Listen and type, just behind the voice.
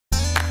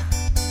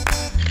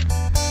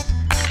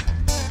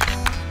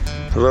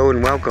Hello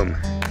and welcome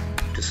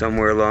to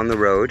Somewhere Along the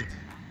Road.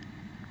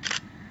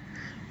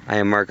 I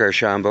am Mark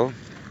Archambault.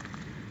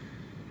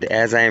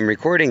 As I am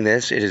recording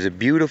this, it is a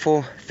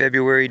beautiful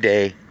February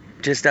day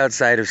just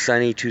outside of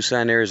sunny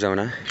Tucson,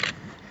 Arizona,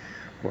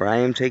 where I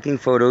am taking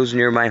photos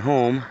near my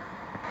home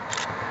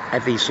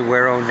at the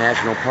Saguaro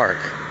National Park.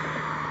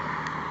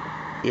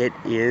 It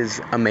is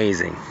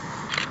amazing.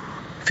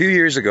 A few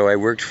years ago, I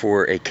worked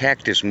for a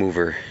cactus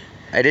mover.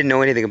 I didn't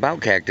know anything about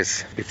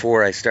cactus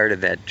before I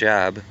started that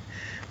job,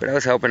 but I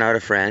was helping out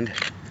a friend,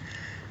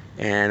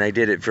 and I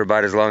did it for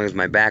about as long as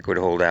my back would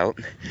hold out.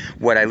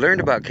 What I learned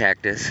about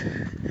cactus,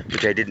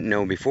 which I didn't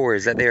know before,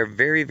 is that they are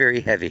very,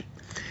 very heavy,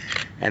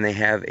 and they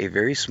have a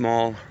very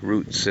small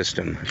root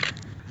system.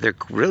 They're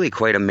really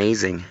quite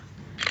amazing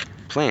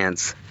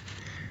plants.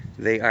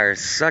 They are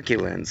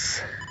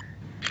succulents.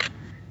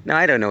 Now,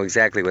 I don't know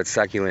exactly what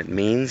succulent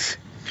means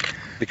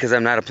because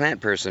I'm not a plant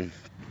person,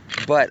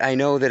 but I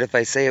know that if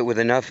I say it with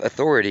enough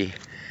authority,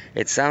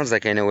 it sounds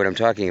like I know what I'm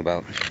talking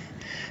about.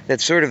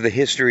 That's sort of the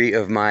history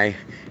of my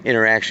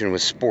interaction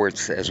with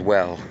sports as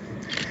well.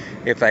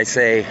 If I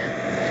say,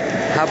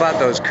 how about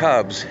those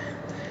Cubs,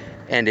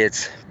 and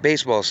it's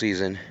baseball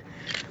season,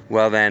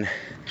 well then,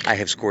 I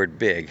have scored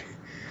big.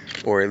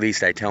 Or at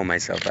least I tell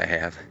myself I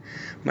have.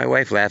 My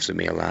wife laughs at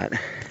me a lot.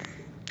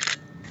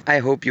 I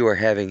hope you are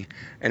having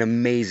an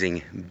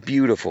amazing,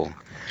 beautiful,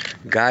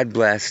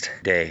 God-blessed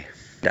day.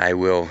 I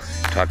will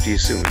talk to you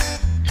soon.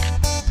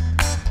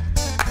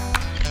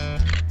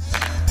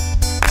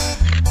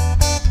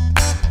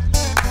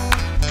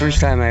 First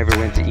time I ever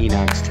went to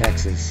Enox,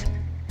 Texas.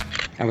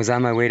 I was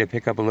on my way to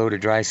pick up a load of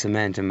dry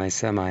cement in my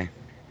semi,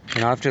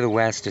 and off to the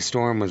west a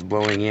storm was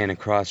blowing in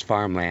across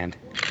farmland,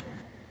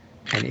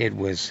 and it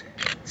was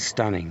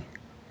stunning.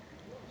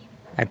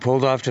 I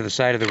pulled off to the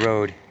side of the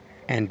road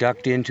and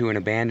ducked into an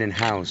abandoned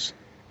house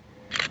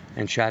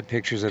and shot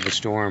pictures of the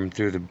storm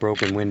through the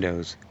broken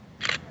windows.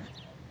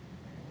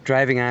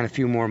 Driving on a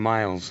few more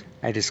miles,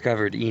 I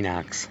discovered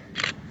Enox,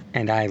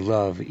 and I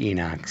love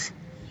Enox.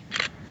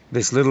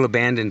 This little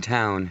abandoned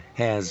town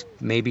has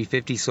maybe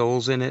 50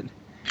 souls in it,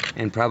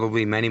 and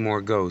probably many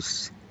more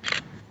ghosts.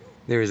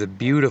 There is a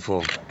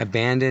beautiful,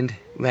 abandoned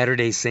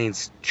Latter-day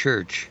Saints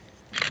church.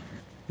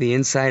 The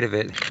inside of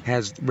it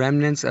has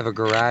remnants of a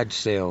garage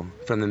sale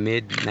from the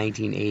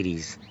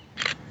mid-1980s.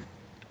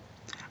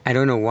 I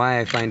don't know why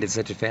I find it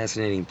such a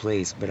fascinating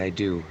place, but I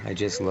do. I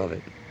just love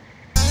it.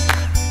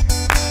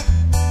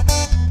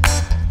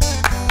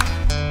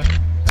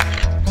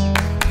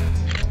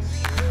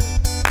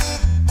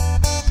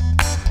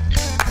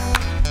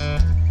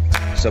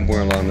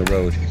 Somewhere along the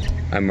road,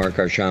 I'm Mark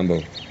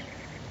Archambault.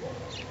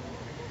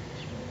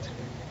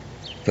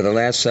 For the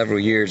last several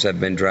years, I've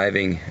been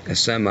driving a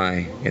semi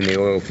in the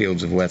oil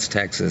fields of West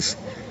Texas,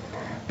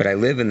 but I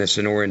live in the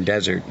Sonoran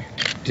Desert,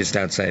 just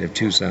outside of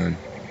Tucson.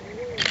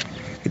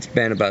 It's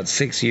been about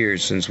 6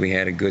 years since we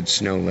had a good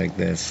snow like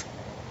this.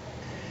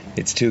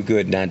 It's too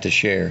good not to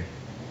share.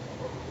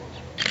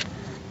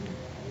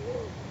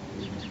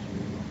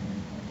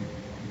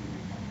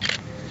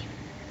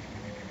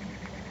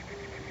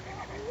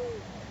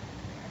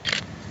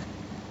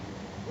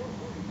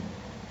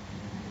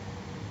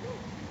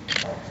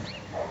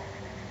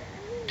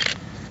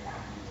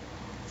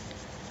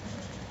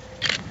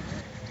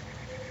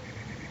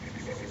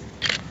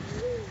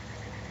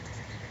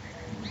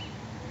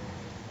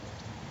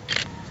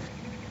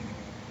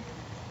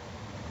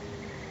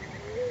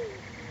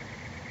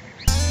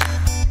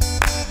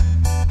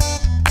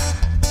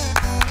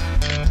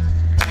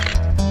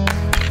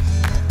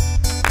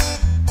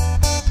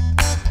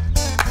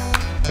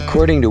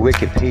 According to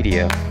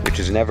Wikipedia, which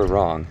is never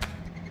wrong,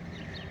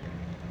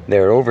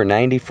 there are over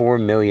 94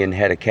 million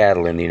head of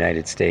cattle in the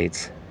United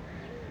States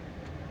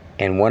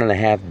and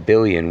 1.5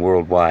 billion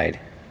worldwide.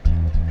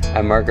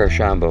 I'm Mark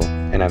Archambault,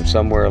 and I'm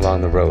somewhere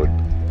along the road.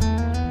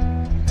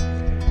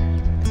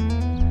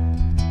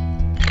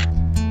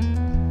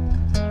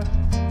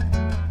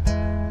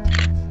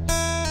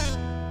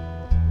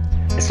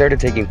 I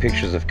started taking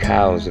pictures of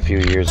cows a few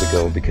years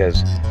ago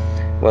because,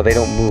 well, they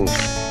don't move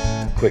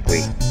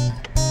quickly.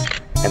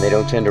 And they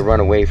don't tend to run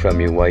away from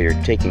you while you're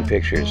taking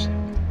pictures,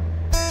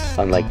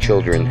 unlike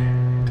children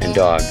and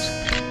dogs.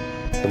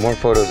 The more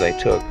photos I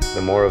took,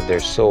 the more of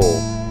their soul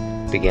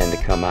began to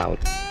come out.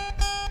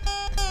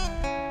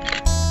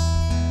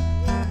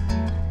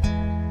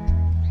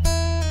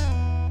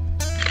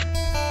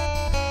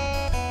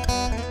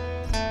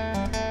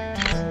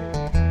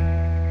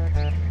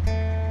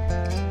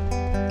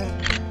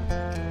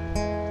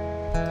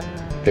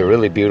 They're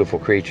really beautiful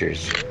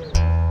creatures.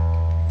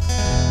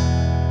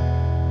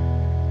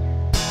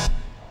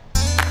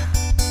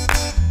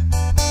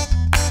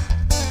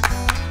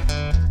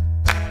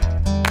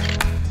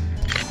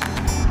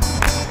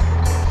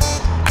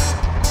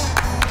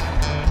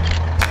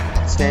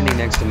 Standing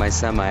next to my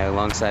semi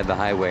alongside the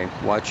highway,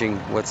 watching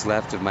what's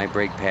left of my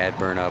brake pad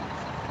burn up.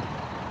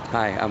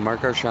 Hi, I'm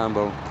Mark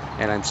Archambault,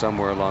 and I'm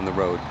somewhere along the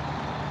road.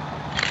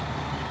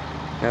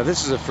 Now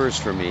this is a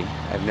first for me.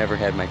 I've never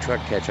had my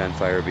truck catch on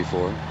fire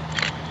before.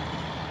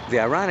 The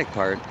ironic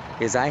part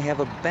is I have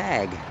a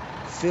bag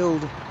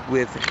filled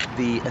with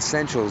the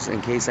essentials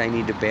in case I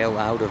need to bail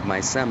out of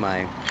my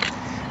semi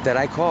that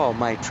I call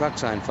my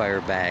trucks on fire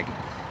bag,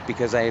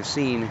 because I have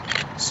seen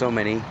so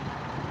many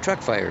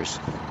truck fires.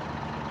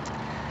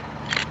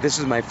 This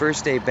is my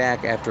first day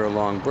back after a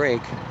long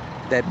break.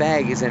 That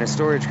bag is in a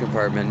storage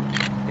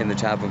compartment in the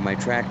top of my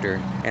tractor,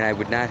 and I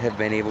would not have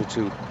been able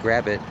to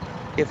grab it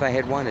if I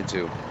had wanted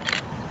to.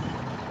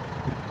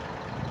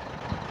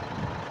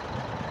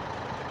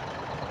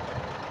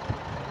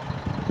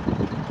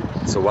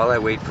 So while I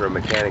wait for a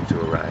mechanic to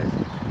arrive,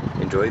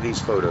 enjoy these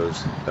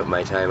photos of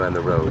my time on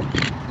the road.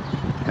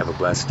 Have a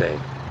blessed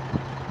day.